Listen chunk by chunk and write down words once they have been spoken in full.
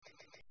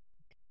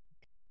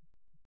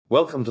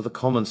Welcome to the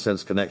Common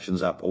Sense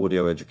Connections app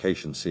audio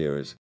education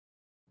series.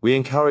 We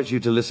encourage you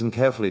to listen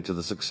carefully to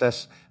the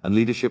success and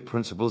leadership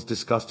principles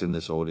discussed in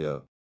this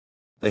audio.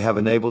 They have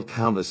enabled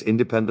countless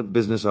independent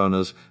business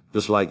owners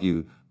just like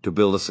you to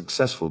build a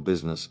successful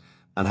business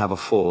and have a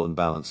full and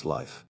balanced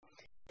life.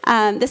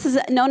 This is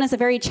known as a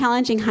very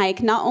challenging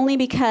hike, not only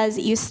because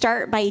you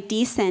start by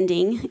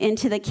descending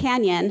into the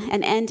canyon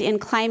and end in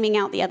climbing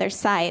out the other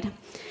side,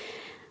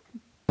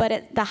 but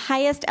at the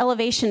highest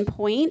elevation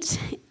point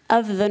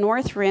of the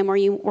North Rim,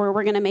 where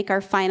we're going to make our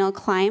final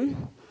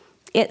climb,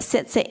 it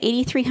sits at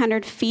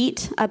 8,300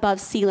 feet above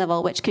sea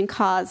level, which can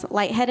cause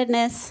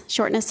lightheadedness,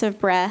 shortness of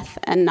breath,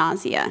 and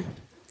nausea.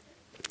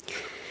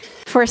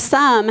 For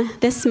some,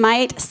 this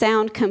might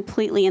sound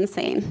completely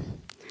insane.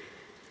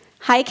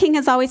 Hiking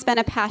has always been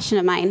a passion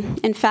of mine.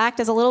 In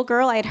fact, as a little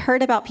girl, I had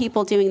heard about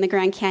people doing the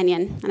Grand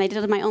Canyon, and I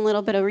did my own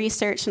little bit of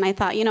research, and I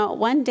thought,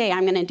 one day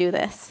I'm going to do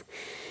this.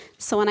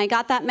 So when I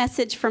got that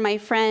message from my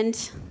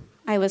friend,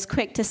 I was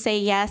quick to say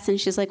yes, and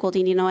she's like, well, do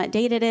you know what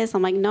date it is?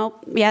 I'm like,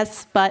 nope,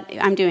 yes, but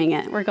I'm doing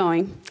it. We're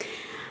going.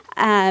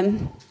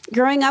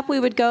 Growing up, we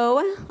would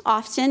go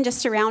often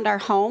just around our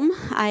home.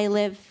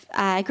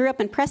 I grew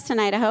up in Preston,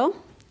 Idaho.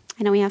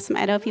 I know we have some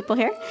Idaho people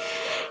here.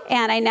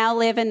 And I now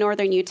live in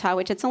northern Utah,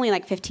 which it's only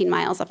like 15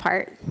 miles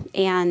apart.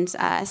 And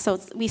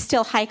so we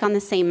still hike on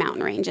the same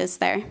mountain ranges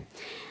there.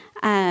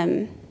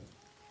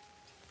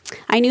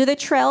 I knew the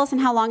trails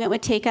and how long it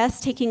would take us,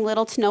 taking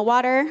little to no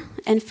water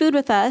and food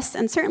with us,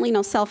 and certainly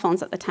no cell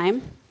phones at the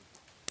time.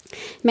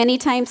 Many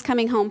times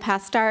coming home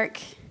past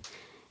dark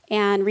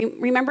and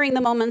remembering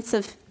the moments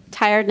of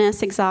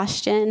tiredness,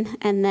 exhaustion,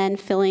 and then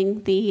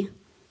feeling the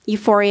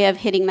euphoria of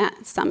hitting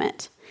that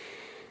summit.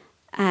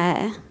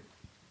 As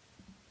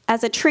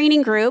a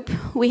training group,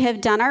 we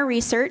have done our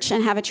research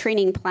and have a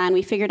training plan.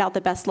 We figured out the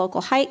best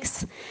local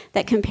hikes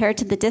that compare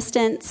to the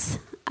distance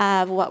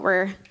of what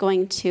we're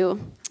going to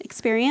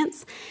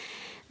experience.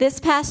 This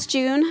past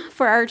June,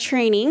 for our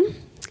training,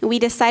 we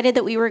decided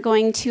that we were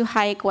going to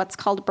hike what's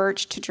called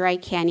Birch to Dry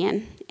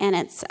Canyon, and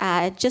it's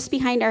just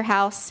behind our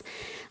house.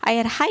 I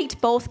had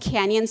hiked both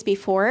canyons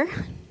before,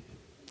 I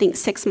think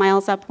 6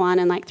 miles up one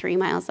and like 3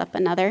 miles up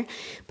another,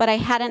 but I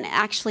hadn't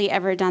actually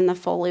ever done the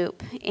full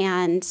loop,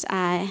 and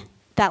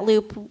that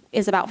loop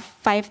is about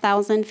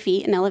 5,000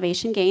 feet in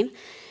elevation gain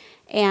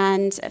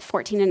and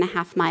 14 and a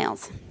half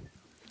miles.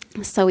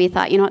 So we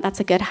thought,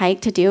 that's a good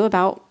hike to do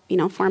about,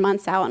 4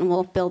 months out, and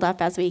we'll build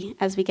up as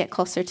we get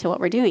closer to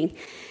what we're doing.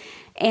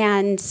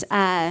 And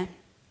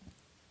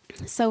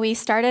so we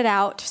started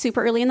out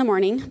super early in the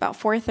morning, about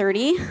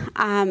 4:30.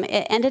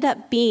 It ended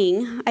up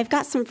being, I've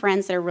got some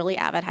friends that are really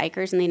avid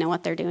hikers, and they know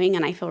what they're doing,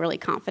 and I feel really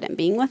confident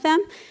being with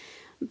them.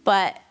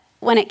 But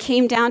when it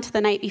came down to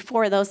the night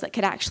before, those that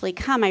could actually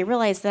come, I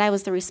realized that I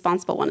was the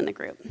responsible one in the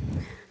group.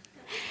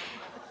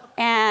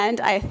 And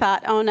I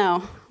thought, oh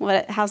no,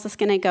 how's this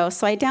going to go?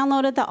 So I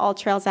downloaded the All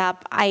Trails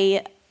app.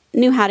 I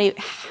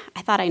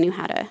thought I knew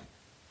how to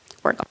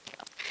work All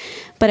Trails,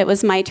 but it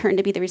was my turn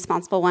to be the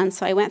responsible one.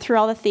 So I went through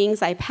all the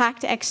things. I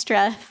packed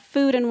extra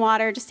food and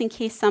water just in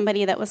case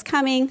somebody that was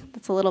coming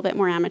that's a little bit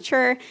more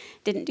amateur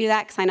didn't do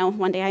that, because I know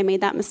one day I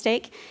made that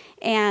mistake.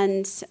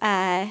 And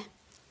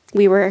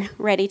we were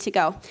ready to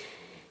go.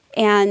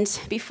 And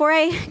before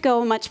I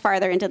go much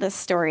farther into this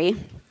story,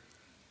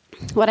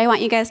 what I want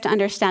you guys to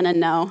understand and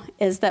know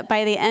is that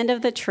by the end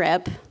of the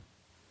trip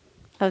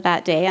of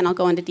that day, and I'll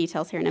go into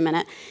details here in a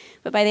minute,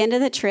 but by the end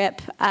of the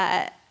trip,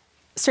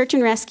 search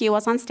and rescue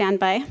was on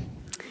standby.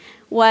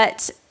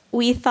 What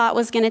we thought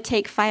was going to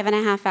take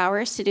 5.5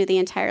 hours to do the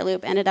entire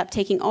loop ended up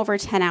taking over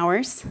 10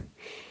 hours,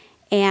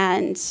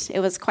 and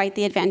it was quite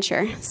the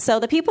adventure. So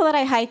the people that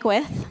I hike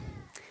with,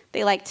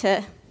 they like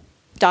to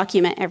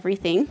document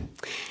everything.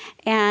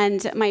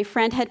 And my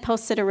friend had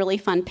posted a really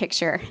fun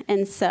picture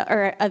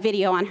or a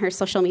video on her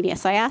social media.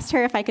 So I asked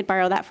her if I could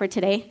borrow that for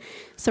today.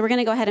 So we're going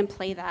to go ahead and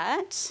play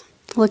that.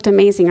 Looked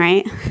amazing,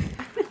 right?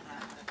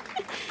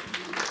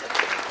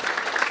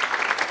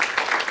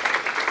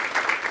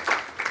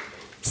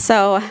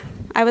 So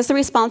I was the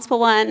responsible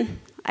one.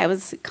 I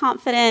was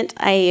confident.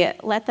 I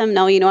let them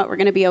know, we're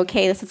going to be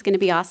okay. This is going to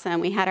be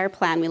awesome. We had our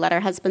plan. We let our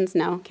husbands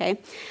know, okay?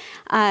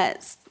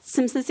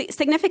 Some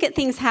significant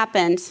things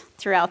happened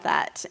throughout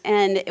that.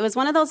 And it was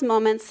one of those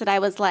moments that I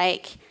was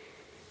like,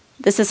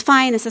 this is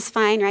fine,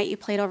 right? You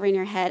play it over in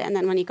your head, and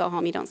then when you go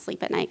home, you don't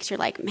sleep at night because you're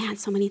like, man,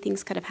 so many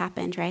things could have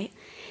happened, right?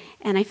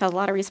 And I felt a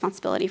lot of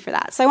responsibility for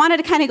that. So I wanted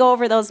to kind of go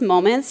over those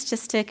moments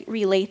just to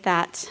relate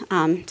that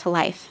to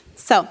life.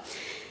 So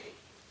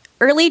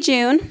early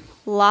June,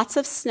 lots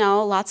of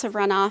snow, lots of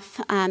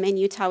runoff. In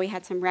Utah, we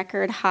had some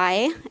record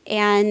high,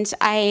 and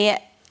I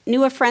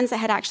knew of friends that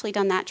had actually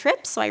done that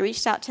trip, so I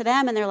reached out to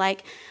them, and they're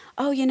like,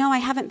 oh, I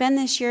haven't been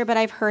this year, but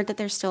I've heard that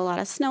there's still a lot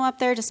of snow up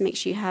there. Just make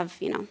sure you have,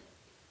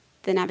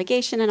 the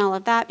navigation and all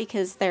of that,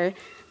 because the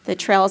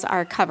trails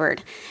are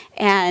covered.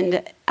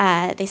 And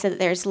they said that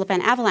there's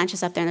been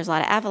avalanches up there, and there's a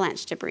lot of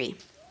avalanche debris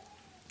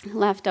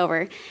left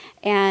over.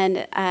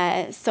 And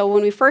so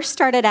when we first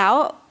started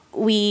out,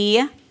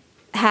 we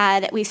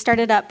we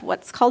started up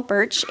what's called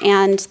Birch,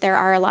 and there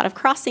are a lot of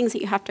crossings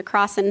that you have to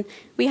cross, and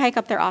we hike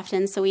up there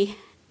often, so we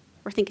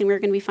were thinking we were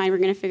going to be fine, we were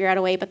going to figure out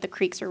a way, but the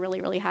creeks are really,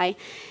 really high,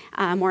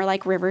 more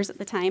like rivers at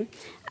the time.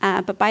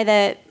 But by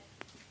the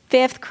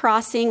 5th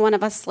crossing, one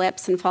of us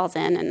slips and falls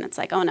in, and it's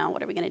like, oh no,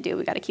 what are we going to do?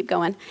 We got to keep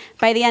going.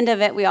 By the end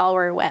of it, we all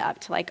were wet up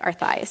to like our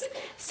thighs.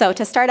 So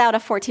to start out a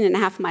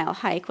 14.5-mile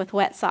hike with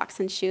wet socks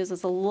and shoes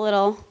was a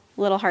little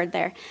hard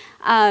there.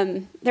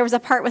 There was a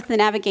part with the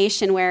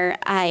navigation where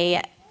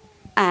I,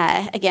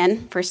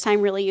 again, first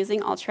time really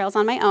using all trails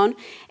on my own,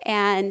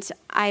 and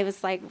I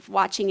was like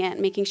watching it,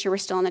 making sure we're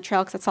still on the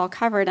trail because it's all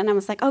covered, and I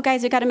was like, oh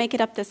guys, we got to make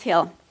it up this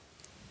hill.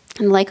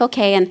 I'm like,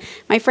 okay, and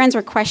my friends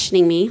were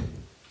questioning me,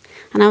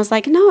 and I was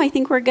like, no, I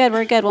think we're good.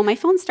 Well, my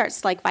phone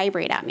starts to like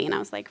vibrate at me, and I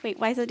was like, wait,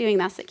 why is it doing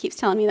this? It keeps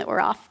telling me that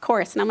we're off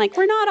course, and I'm like,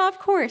 we're not off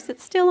course,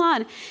 it's still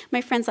on.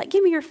 My friend's like,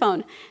 give me your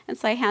phone, and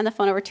so I hand the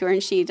phone over to her,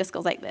 and she just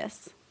goes like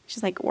this.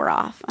 She's like, we're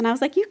off, and I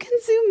was like, you can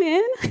zoom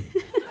in.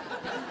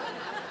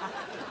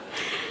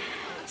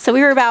 So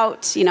we were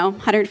about,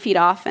 100 feet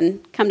off,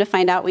 and come to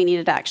find out we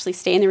needed to actually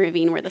stay in the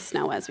ravine where the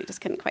snow was. We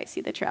just couldn't quite see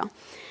the trail.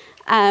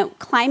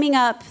 Climbing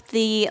up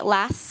the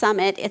last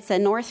summit, it's a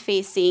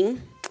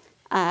north-facing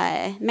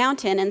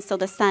mountain, and so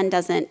the sun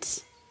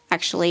doesn't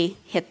actually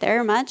hit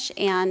there much,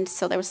 and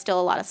so there was still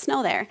a lot of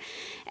snow there.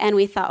 And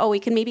we thought,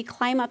 we could maybe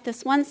climb up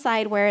this one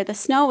side where the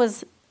snow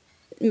was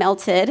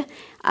melted.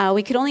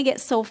 We could only get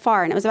so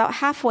far, and it was about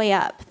halfway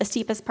up, the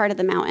steepest part of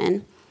the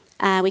mountain.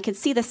 We could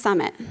see the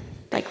summit,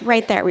 like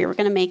right there. We were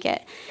going to make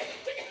it.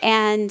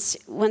 And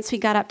once we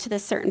got up to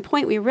this certain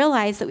point, we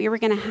realized that we were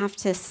going to have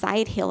to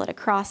side hill it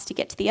across to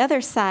get to the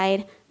other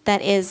side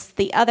that is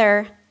the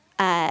other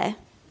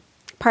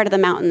part of the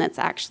mountain that's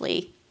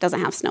actually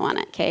doesn't have snow on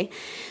it, okay?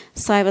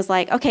 So I was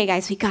like, okay,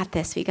 guys, we got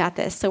this.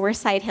 So we're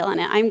side hilling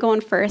it. I'm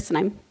going first, and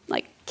I'm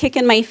like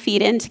kicking my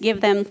feet in to give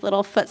them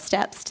little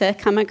footsteps to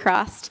come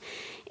across.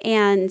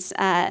 And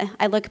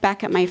I look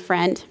back at my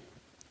friend,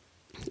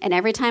 and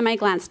every time I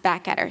glanced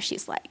back at her,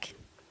 she's like,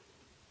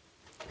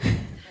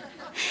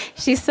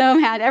 she's so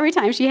mad. Every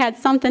time she had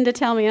something to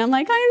tell me, and I'm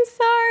like, I'm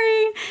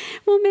sorry.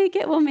 We'll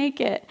make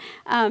it.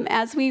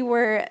 As we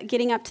were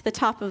getting up to the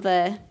top of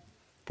the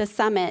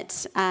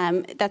summit,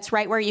 that's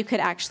right where you could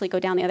actually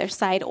go down the other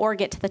side or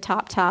get to the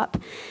top.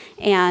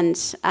 And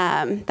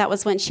that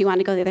was when she wanted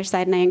to go to the other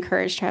side, and I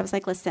encouraged her. I was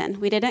like, listen,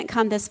 we didn't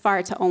come this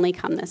far to only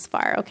come this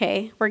far,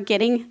 okay? We're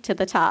getting to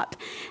the top,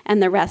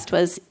 and the rest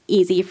was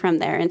easy from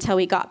there until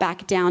we got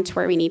back down to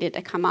where we needed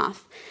to come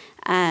off.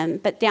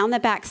 But down the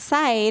back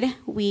side,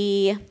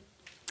 we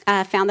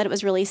found that it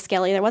was really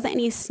scaly. There wasn't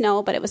any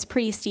snow, but it was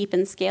pretty steep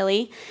and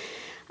scaly.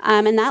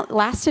 And that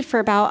lasted for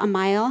about 1.5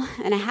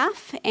 miles.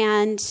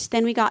 And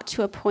then we got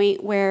to a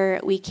point where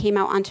we came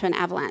out onto an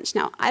avalanche.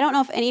 Now, I don't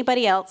know if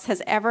anybody else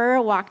has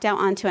ever walked out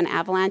onto an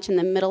avalanche in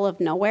the middle of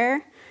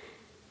nowhere.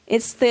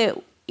 It's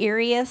the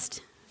eeriest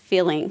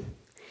feeling.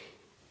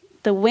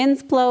 The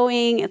wind's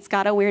blowing, it's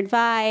got a weird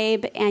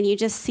vibe, and you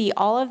just see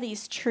all of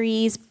these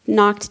trees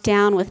knocked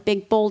down with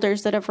big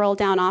boulders that have rolled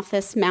down off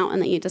this mountain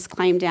that you just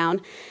climbed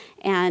down.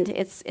 And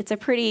it's a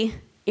pretty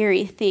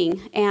eerie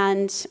thing.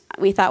 And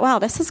we thought, wow,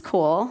 this is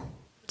cool.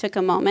 Took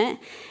a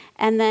moment.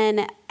 And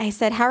then I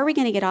said, how are we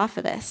going to get off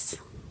of this?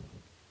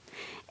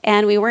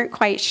 And we weren't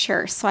quite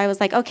sure. So I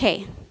was like,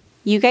 okay,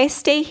 you guys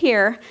stay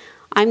here.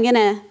 I'm going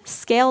to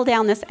scale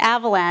down this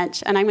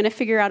avalanche, and I'm going to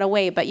figure out a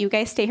way. But you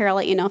guys stay here. I'll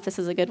let you know if this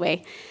is a good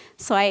way.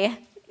 So I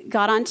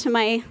got onto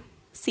my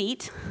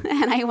seat,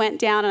 and I went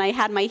down, and I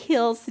had my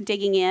heels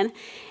digging in.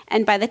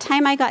 And by the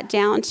time I got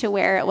down to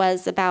where it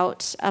was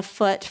about a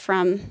foot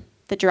from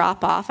the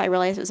drop-off, I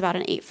realized it was about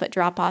an 8-foot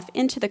drop-off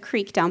into the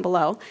creek down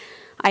below.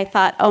 I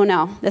thought, oh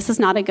no, this is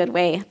not a good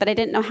way, but I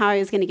didn't know how I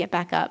was going to get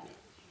back up.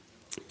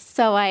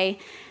 So I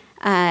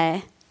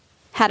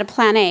had a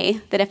plan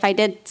A, that if I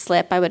did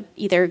slip, I would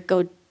either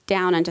go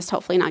down and just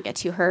hopefully not get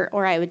too hurt,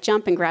 or I would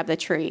jump and grab the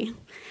tree.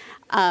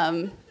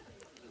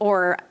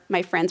 Or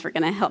my friends were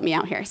going to help me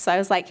out here. So I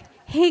was like,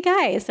 hey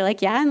guys, they're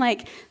like, yeah. I'm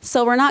like,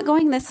 so we're not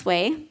going this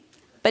way,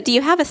 but do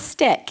you have a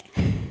stick?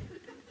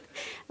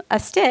 A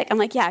stick? I'm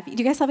like, yeah, do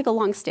you guys have like a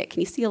long stick? Can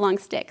you see a long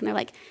stick? And they're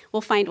like,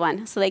 we'll find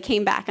one. So they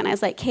came back, and I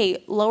was like,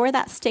 hey, lower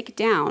that stick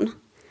down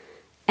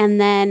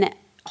and then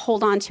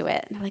hold on to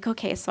it. And they're like,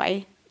 okay. So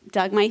I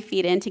dug my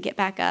feet in to get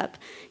back up,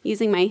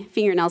 using my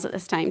fingernails at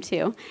this time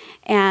too.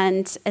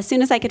 And as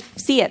soon as I could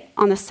see it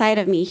on the side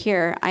of me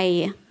here,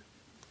 I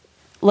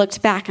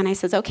looked back and I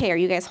says, okay, are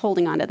you guys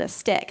holding onto this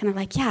stick? And they're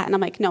like, yeah. And I'm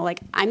like, no,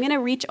 I'm going to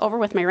reach over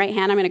with my right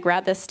hand. I'm going to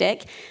grab this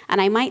stick, and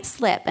I might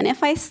slip. And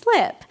if I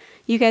slip,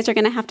 you guys are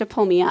going to have to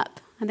pull me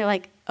up. And they're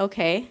like,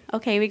 okay,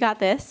 we got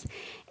this.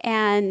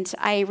 And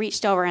I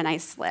reached over and I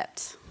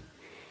slipped.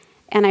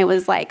 And I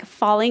was like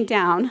falling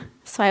down.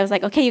 So I was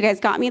like, okay, you guys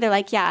got me? They're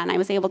like, yeah. And I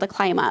was able to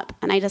climb up.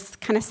 And I just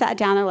kind of sat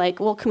down. They're like,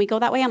 well, can we go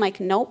that way? I'm like,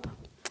 nope,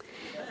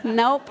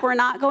 we're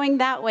not going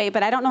that way.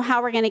 But I don't know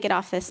how we're going to get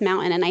off this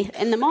mountain. And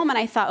in the moment,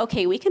 I thought,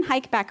 okay, we can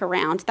hike back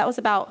around. That was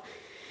about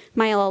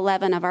mile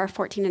 11 of our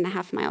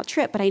 14.5-mile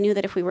trip. But I knew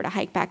that if we were to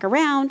hike back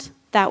around,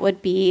 that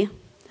would be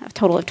a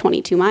total of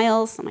 22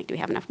 miles. I'm like, do we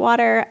have enough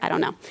water? I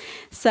don't know.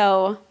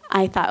 So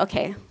I thought,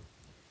 okay,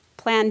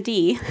 plan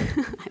D,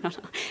 I don't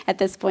know, at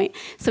this point.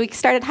 So we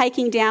started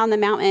hiking down the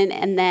mountain,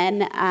 and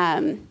then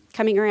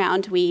coming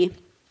around,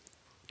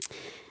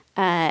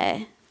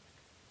 I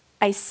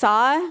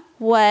saw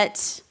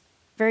what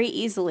very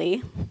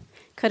easily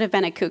could have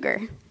been a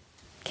cougar,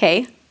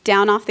 okay,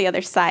 down off the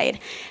other side.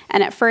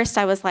 And at first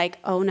I was like,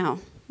 oh no,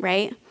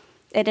 right?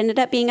 It ended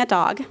up being a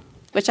dog,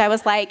 which I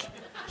was like,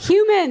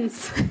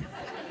 humans,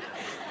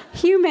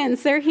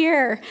 they're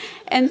here.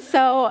 And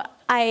so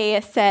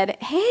I said,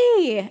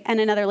 hey, and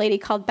another lady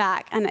called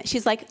back, and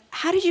she's like,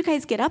 how did you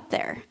guys get up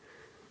there?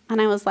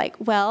 And I was like,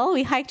 well,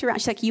 we hiked around.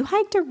 She's like, you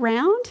hiked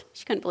around?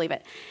 She couldn't believe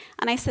it.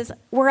 And I says,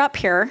 we're up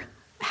here.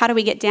 How do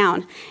we get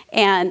down?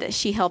 And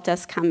she helped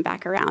us come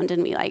back around,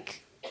 and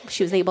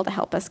she was able to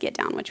help us get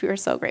down, which we were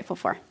so grateful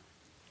for.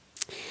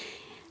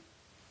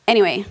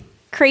 Anyway,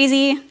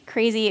 crazy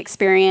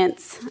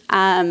experience.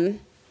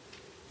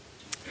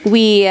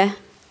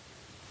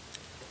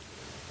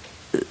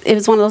 It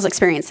was one of those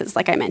experiences,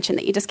 like I mentioned,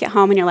 that you just get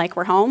home and you're like,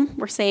 we're home,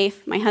 we're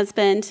safe. My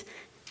husband,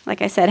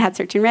 like I said, had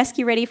search and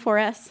rescue ready for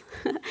us.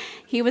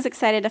 He was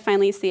excited to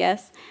finally see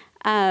us.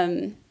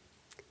 And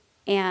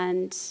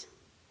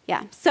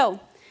yeah, so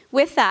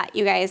with that,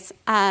 you guys,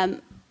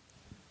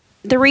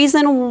 the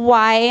reason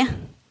why,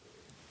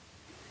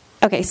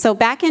 okay, so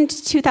back in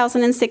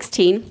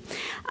 2016,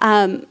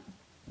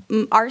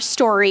 our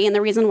story and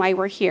the reason why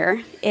we're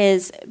here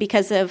is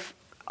because of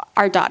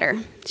our daughter.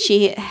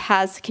 She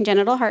has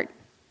congenital heart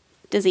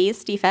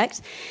disease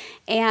defect,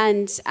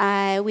 and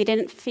we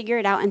didn't figure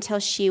it out until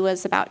she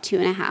was about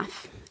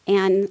 2.5.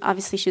 And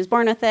obviously she was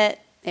born with it.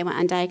 They went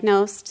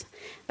undiagnosed.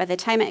 By the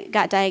time it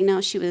got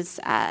diagnosed, she was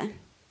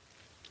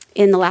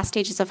in the last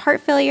stages of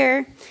heart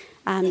failure.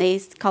 They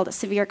called it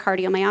severe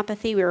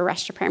cardiomyopathy. We were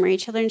rushed to primary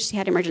children's. She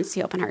had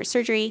emergency open heart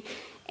surgery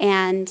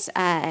and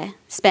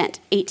spent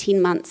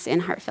 18 months in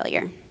heart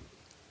failure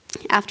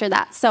after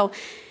that. So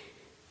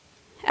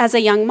as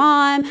a young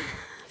mom,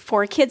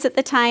 4 kids at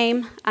the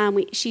time,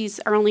 she's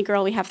our only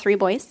girl. We have 3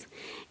 boys.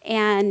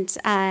 And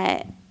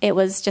it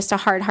was just a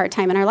hard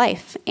time in our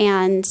life.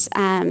 And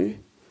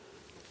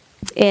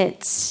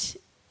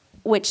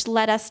which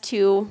led us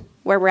to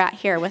where we're at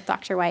here with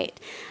Dr. White.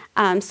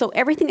 So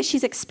everything that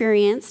she's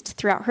experienced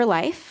throughout her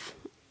life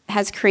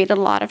has created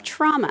a lot of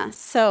trauma.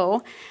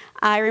 So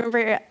I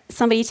remember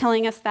somebody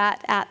telling us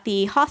that at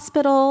the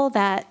hospital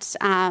that,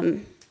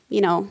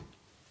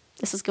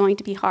 this is going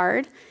to be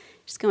hard.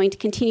 It's going to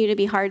continue to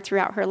be hard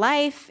throughout her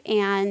life,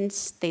 and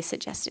they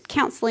suggested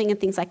counseling and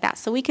things like that.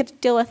 So we could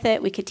deal with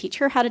it. We could teach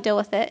her how to deal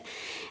with it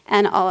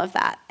and all of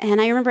that. And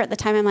I remember at the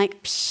time, I'm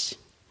like, psh,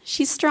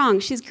 she's strong.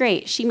 She's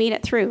great. She made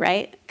it through,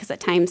 right? Because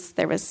at times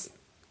there was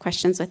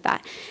questions with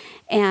that.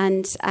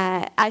 And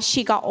as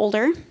she got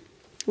older,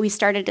 we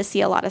started to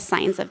see a lot of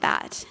signs of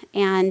that.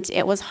 And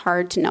it was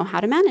hard to know how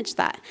to manage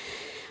that.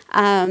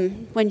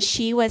 When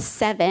she was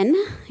 7,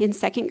 in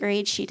 2nd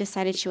grade, she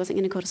decided she wasn't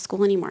going to go to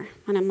school anymore.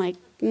 And I'm like,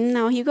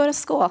 no, you go to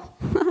school.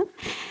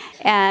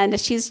 And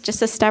she's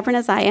just as stubborn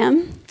as I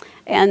am.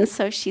 And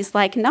so she's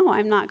like, no,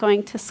 I'm not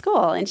going to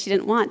school. And she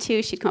didn't want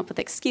to. She'd come up with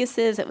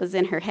excuses. It was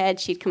in her head.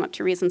 She'd come up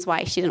to reasons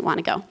why she didn't want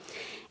to go.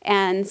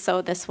 And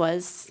so this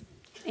was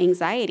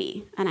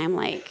anxiety. And I'm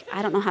like,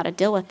 I don't know how to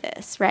deal with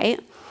this, right?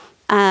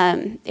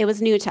 It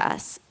was new to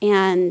us.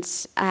 And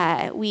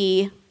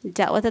we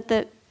dealt with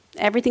it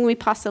everything we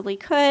possibly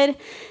could.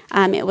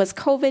 It was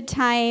COVID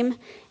time.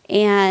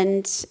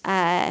 And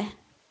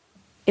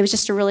it was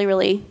just a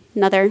really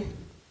another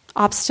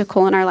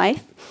obstacle in our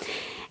life.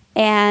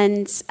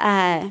 And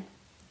I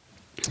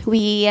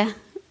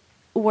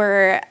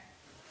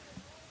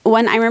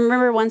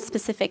remember one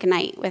specific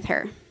night with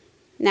her.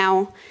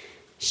 Now,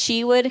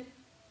 she would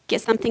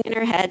get something in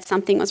her head,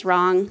 something was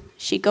wrong.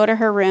 She'd go to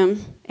her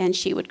room and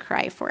she would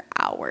cry for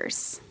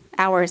hours,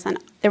 and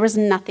there was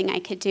nothing I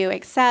could do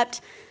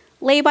except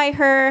lay by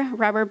her,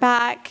 rub her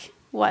back,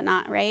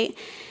 whatnot, right?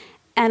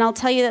 And I'll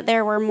tell you that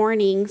there were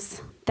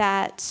mornings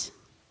that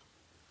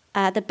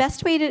the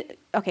best way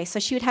to, so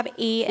she would have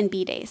A and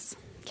B days,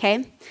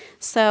 okay?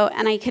 So,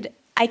 and I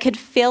could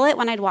feel it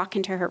when I'd walk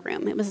into her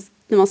room. It was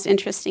the most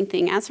interesting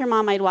thing. As her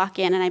mom, I'd walk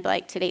in and I'd be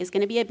like, today's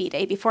going to be a B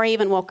day, before I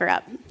even woke her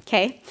up,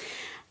 okay?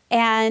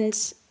 And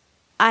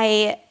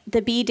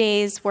the B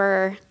days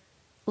were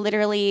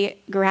literally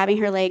grabbing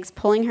her legs,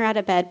 pulling her out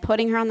of bed,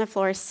 putting her on the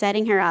floor,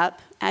 setting her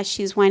up as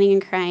she's whining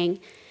and crying,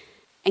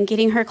 and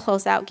getting her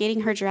clothes out,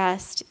 getting her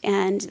dressed,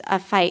 and a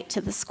fight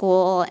to the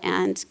school,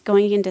 and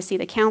going in to see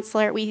the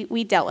counselor.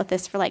 We dealt with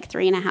this for like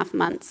 3.5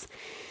 months.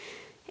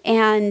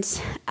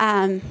 And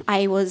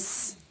I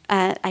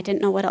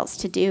didn't know what else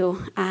to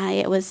do.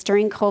 It was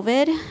during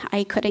COVID.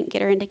 I couldn't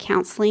get her into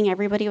counseling.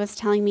 Everybody was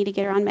telling me to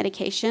get her on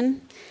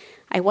medication.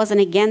 I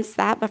wasn't against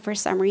that, but for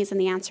some reason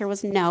the answer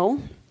was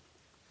no.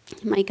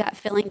 My gut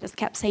feeling just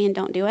kept saying,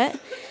 don't do it.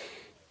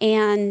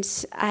 And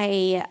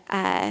I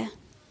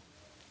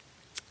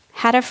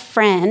had a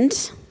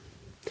friend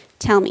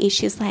tell me,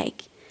 she's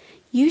like,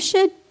 you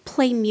should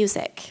play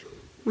music.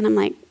 And I'm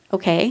like,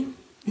 okay.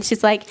 And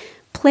she's like,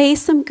 play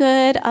some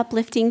good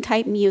uplifting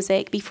type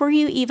music before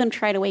you even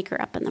try to wake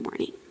her up in the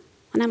morning.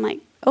 And I'm like,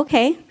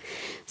 okay.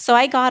 So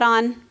I got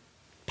on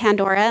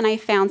Pandora and I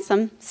found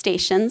some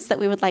stations that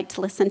we would like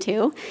to listen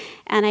to,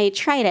 and I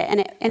tried it,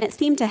 and it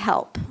seemed to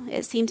help.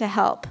 It seemed to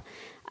help.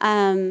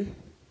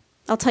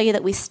 I'll tell you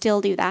that we still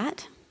do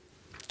that.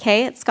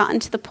 Okay, it's gotten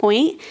to the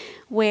point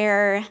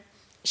where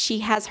she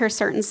has her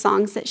certain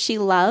songs that she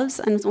loves,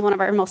 and one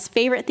of our most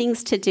favorite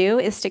things to do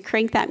is to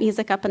crank that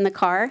music up in the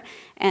car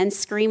and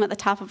scream at the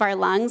top of our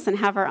lungs and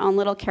have our own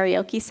little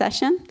karaoke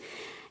session.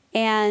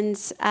 And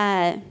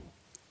I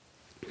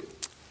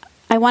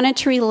wanted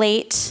to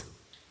relate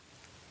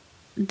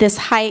this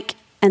hike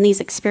and these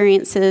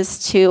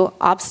experiences to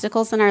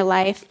obstacles in our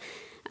life.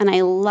 And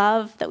I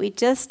love that we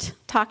just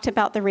talked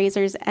about the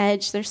razor's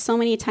edge. There's so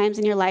many times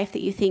in your life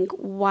that you think,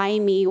 why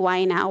me?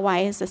 Why now?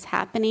 Why is this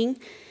happening?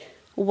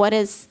 What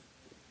is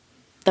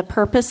the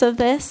purpose of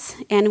this?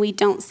 And we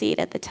don't see it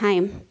at the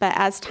time. But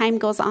as time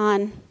goes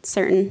on,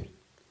 certain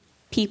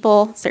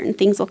people, certain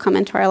things will come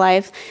into our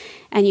life,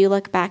 and you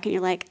look back and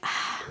you're like,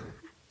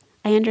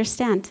 I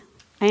understand.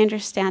 I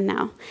understand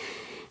now.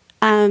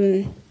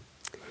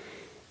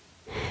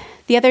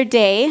 The other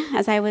day,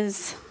 as I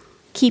was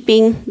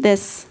keeping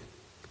this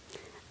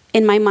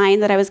in my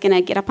mind that I was going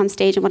to get up on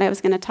stage and what I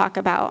was going to talk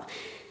about,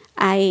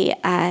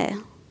 I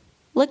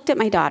looked at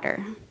my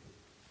daughter,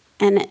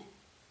 and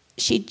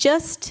she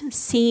just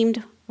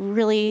seemed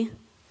really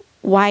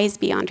wise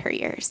beyond her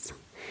years.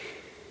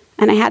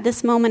 And I had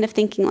this moment of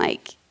thinking,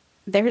 like,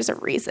 there's a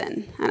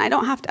reason, and I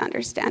don't have to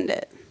understand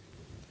it.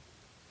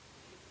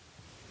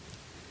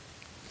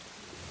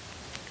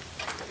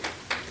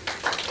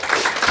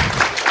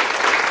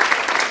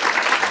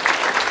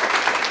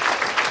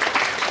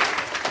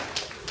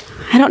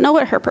 I don't know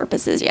what her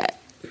purpose is yet,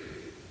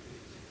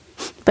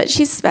 but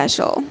she's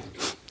special,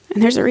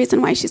 and there's a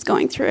reason why she's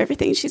going through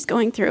everything she's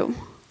going through.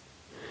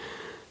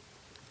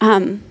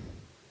 But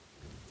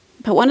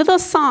one of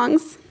those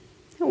songs,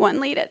 one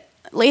late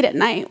at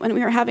night when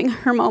we were having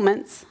her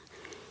moments,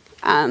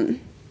 a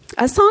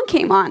song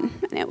came on,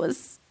 and it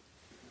was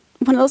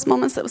one of those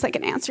moments that was like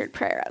an answered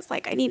prayer. I was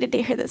like, I needed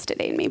to hear this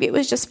today, and maybe it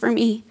was just for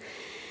me.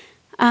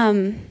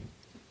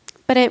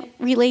 But it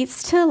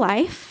relates to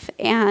life,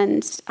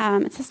 and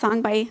it's a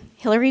song by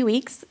Hillary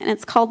Weeks, and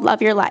it's called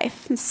Love Your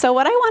Life. So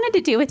what I wanted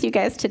to do with you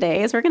guys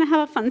today is we're going to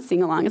have a fun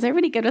sing-along. Is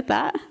everybody good with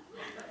that?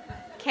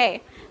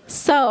 Okay,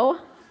 so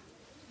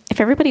if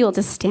everybody will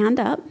just stand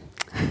up,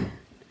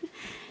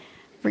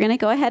 we're going to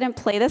go ahead and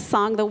play this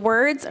song. The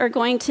words are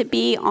going to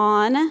be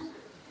on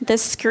the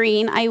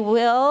screen. I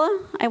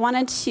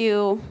wanted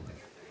to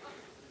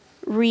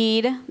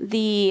read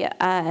the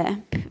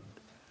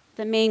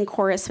main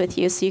chorus with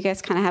you so you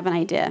guys kind of have an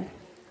idea.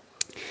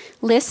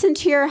 Listen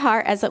to your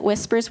heart as it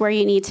whispers where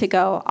you need to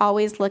go.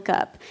 Always look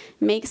up.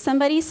 Make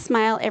somebody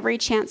smile every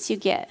chance you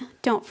get.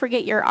 Don't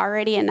forget you're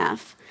already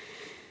enough.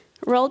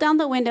 Roll down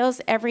the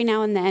windows every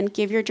now and then.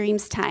 Give your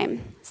dreams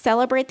time.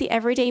 Celebrate the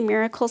everyday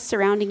miracles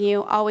surrounding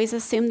you. Always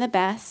assume the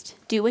best.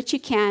 Do what you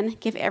can.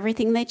 Give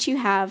everything that you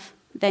have.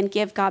 Then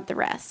give God the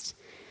rest.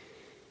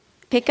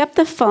 Pick up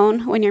the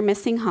phone when you're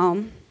missing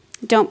home.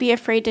 Don't be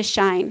afraid to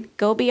shine.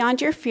 Go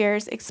beyond your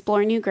fears.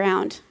 Explore new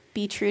ground.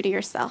 Be true to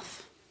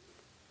yourself.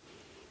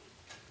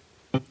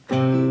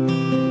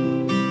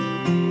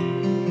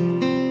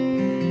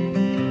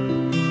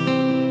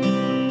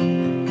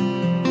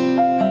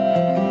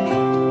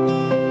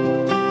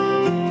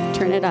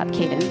 Turn it up,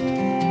 Kaden.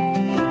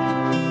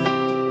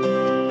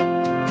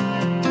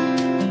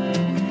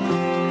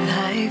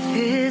 Life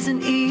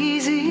isn't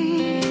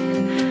easy.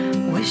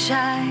 Wish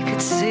I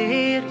could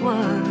say it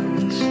was.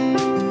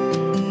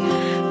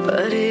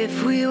 But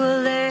if we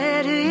will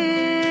let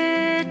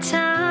it,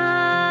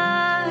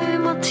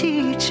 time will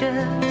teach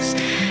us.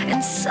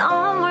 And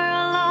somewhere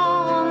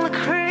along the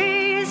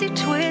crazy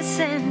twists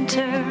and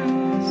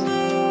turns,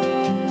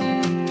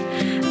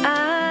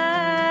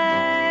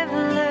 I've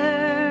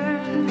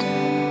learned.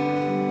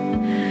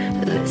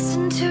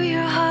 Listen to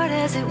your heart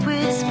as it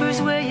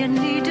whispers where you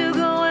need to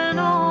go, and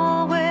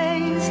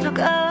always look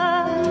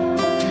up.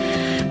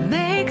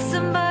 Make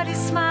somebody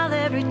smile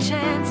every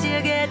chance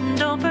you get, and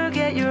don't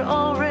forget you're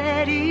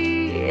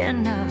already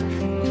enough.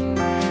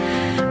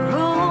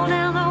 Roll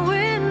down the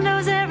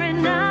windows every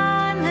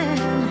now and then,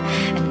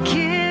 and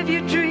give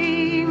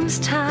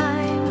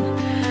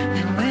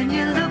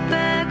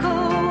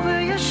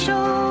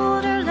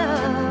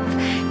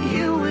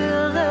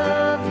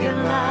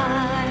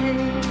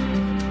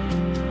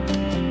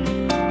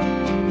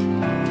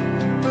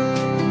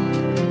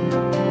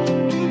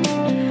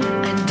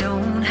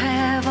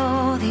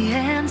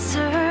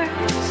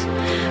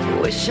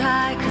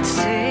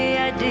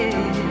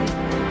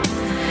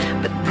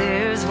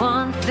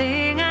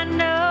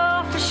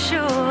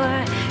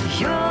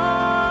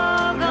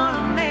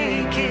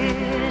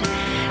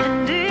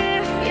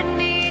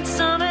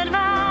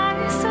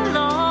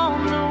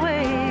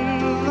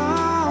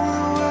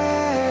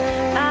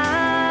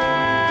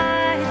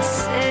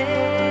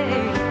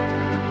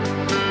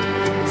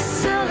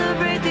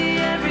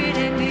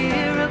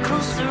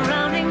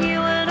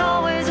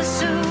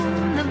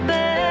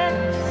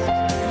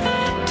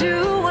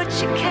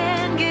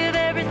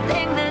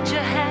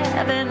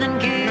heaven and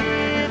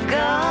give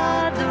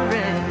God the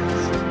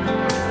rest.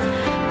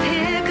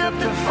 Pick up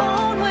the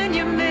phone when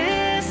you're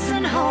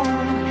missing home,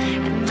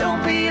 and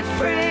don't be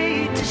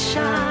afraid to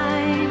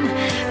shine.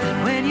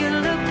 But when you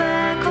look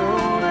back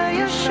over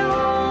your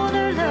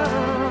shoulder,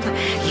 love,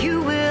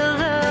 you will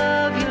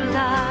love your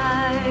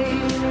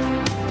life.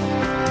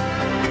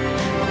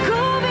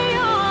 Go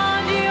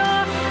beyond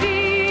your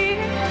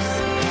fears,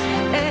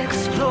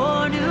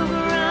 explore new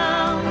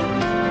ground,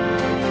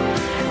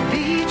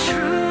 be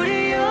true to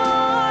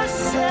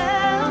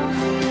yourself,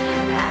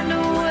 and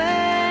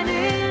when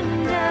in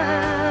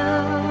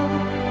doubt,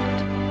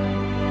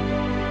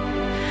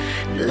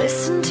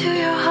 listen to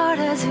your heart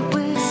as it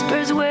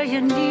whispers where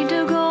you need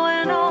to go,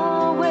 and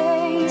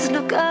always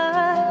look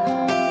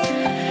up.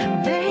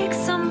 Make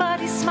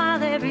somebody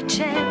smile every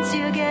chance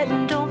you get,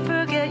 and don't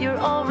forget you're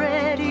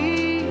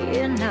already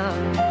enough.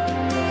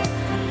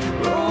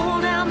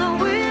 Roll down the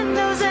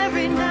windows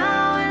every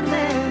now and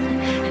then,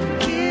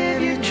 and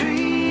give your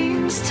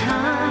dreams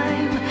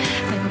time.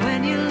 And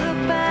when you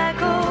look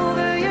back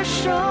over your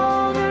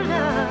shoulder,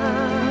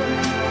 love,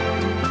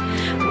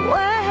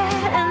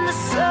 when the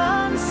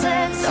sun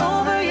sets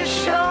over your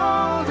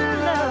shoulder,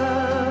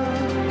 love,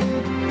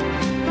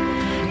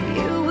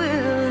 you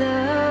will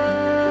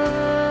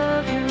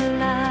love your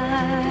life.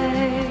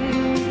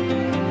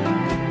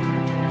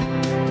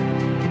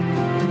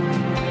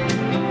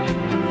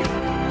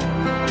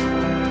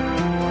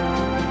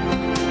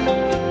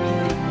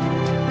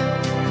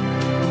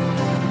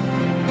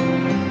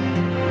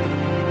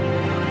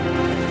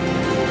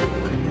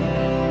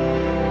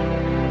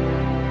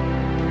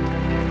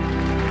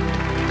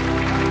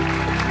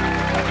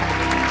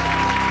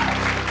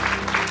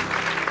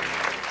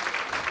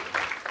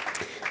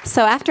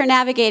 So after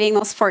navigating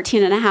those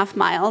 14 and a half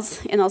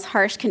miles in those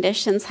harsh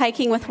conditions,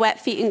 hiking with wet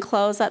feet and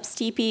clothes up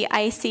steepy,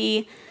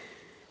 icy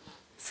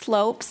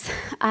slopes,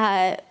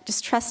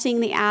 just trusting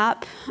the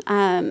app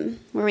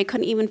where we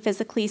couldn't even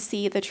physically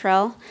see the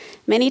trail,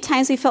 many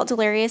times we felt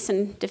delirious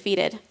and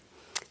defeated.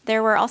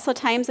 There were also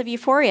times of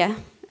euphoria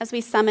as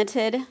we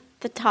summited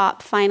the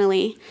top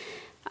finally,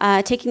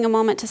 taking a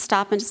moment to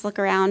stop and just look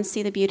around,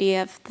 see the beauty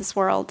of this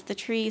world, the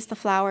trees, the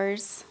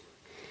flowers.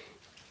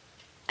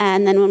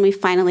 And then when we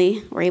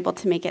finally were able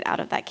to make it out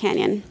of that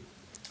canyon.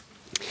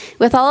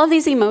 With all of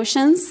these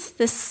emotions,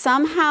 this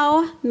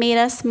somehow made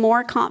us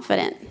more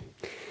confident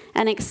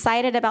and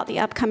excited about the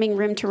upcoming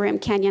rim-to-rim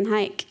canyon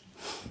hike.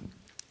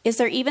 Is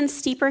there even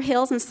steeper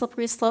hills and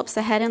slippery slopes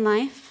ahead in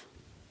life?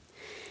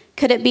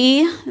 Could it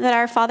be that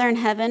our Father in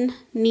heaven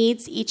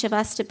needs each of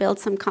us to build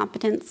some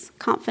confidence,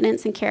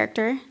 and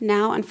character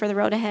now and for the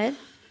road ahead?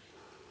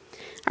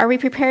 Are we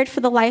prepared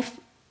for the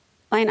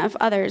lifeline of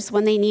others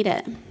when they need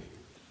it?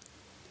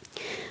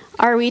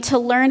 Are we to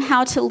learn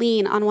how to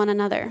lean on one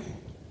another?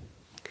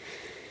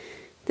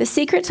 The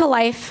secret to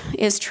life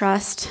is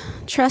trust.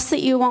 Trust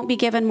that you won't be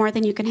given more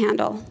than you can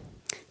handle.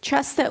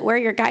 Trust that where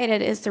you're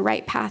guided is the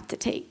right path to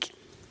take.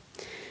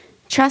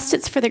 Trust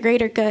it's for the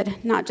greater good,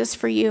 not just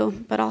for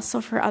you, but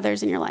also for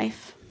others in your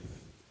life.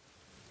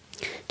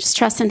 Just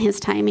trust in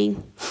His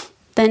timing,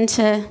 then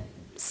to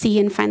see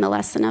and find the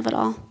lesson of it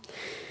all.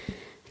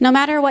 No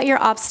matter what your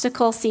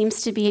obstacle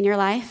seems to be in your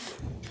life,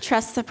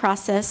 trust the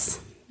process.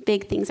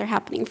 Big things are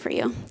happening for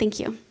you. Thank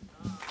you.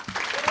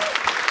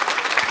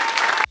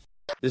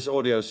 This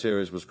audio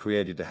series was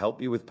created to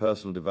help you with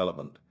personal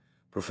development,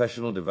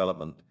 professional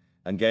development,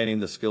 and gaining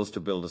the skills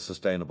to build a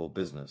sustainable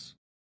business.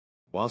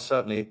 While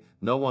certainly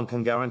no one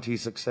can guarantee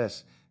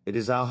success, it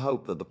is our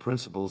hope that the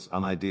principles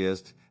and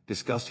ideas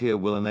discussed here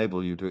will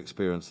enable you to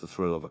experience the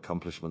thrill of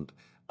accomplishment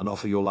and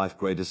offer your life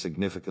greater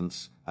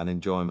significance and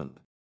enjoyment.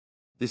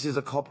 This is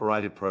a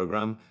copyrighted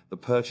program. The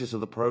purchase of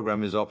the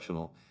program is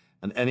optional,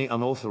 and any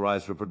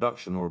unauthorized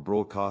reproduction or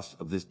broadcast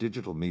of this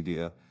digital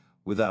media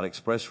without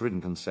express written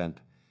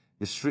consent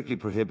is strictly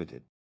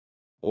prohibited.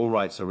 All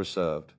rights are reserved.